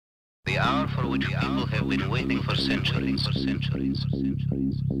hour for which people have been waiting for centuries.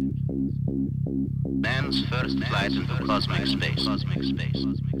 Man's first flight into cosmic space.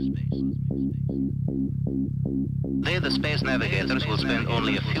 They, the space navigators, will spend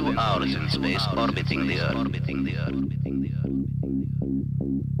only a few hours in space orbiting the Earth.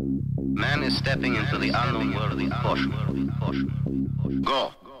 Man is stepping into the unknown world of caution.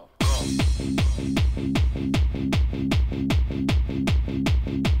 Go!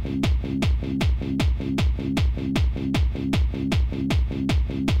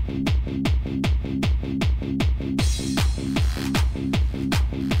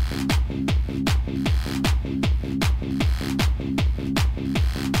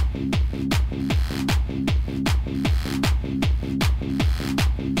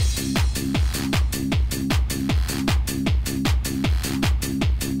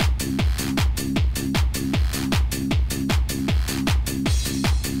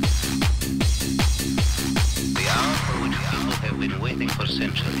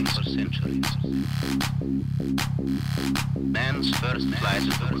 Man's first flight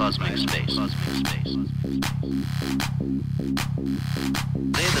into cosmic space.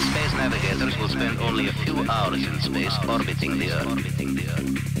 They, the space navigators, will spend only a few hours in space orbiting the Earth.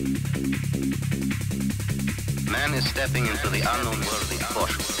 Man is stepping into the unknown world of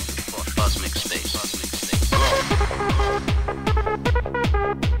caution. Cosmic space.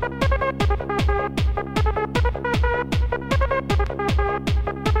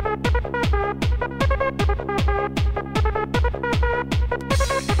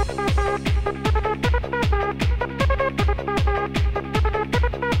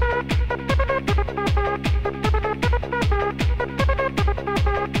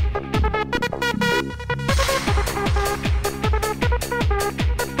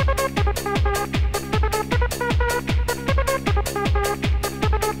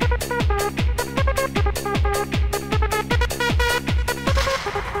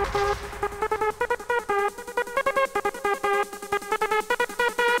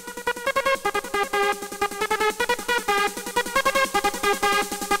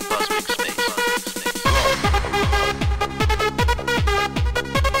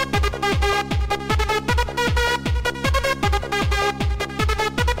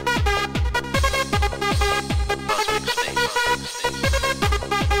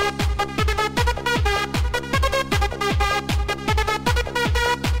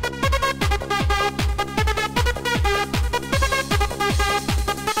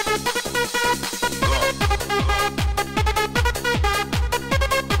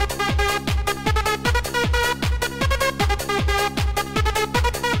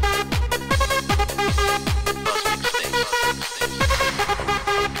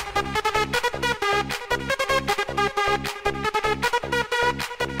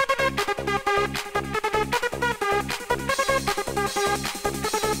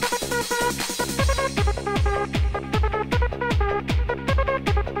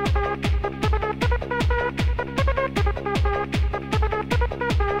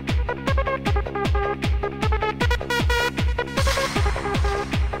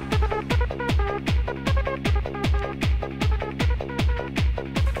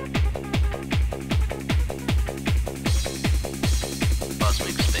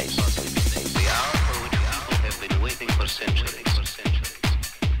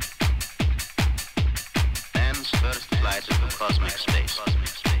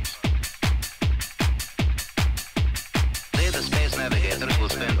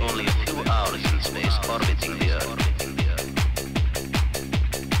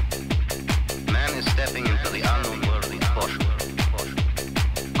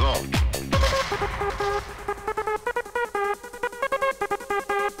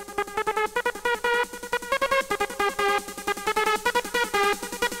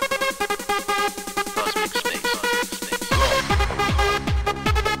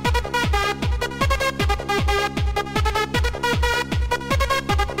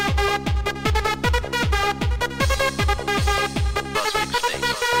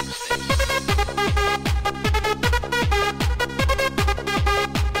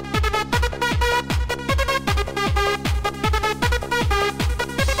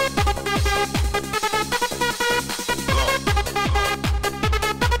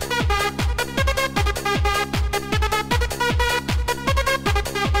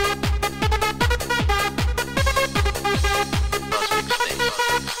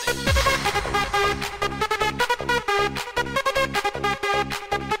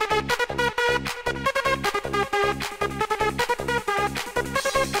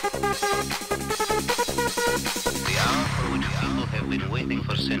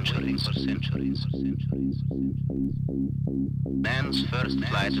 centuries. Man's first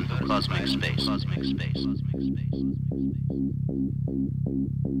flight into cosmic space.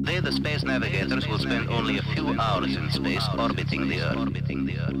 They, the space navigators, will spend only a few hours in space orbiting the Earth.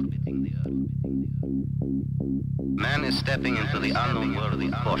 Man is stepping into the unknown world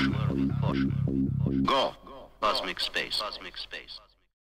of caution. Go! Cosmic space.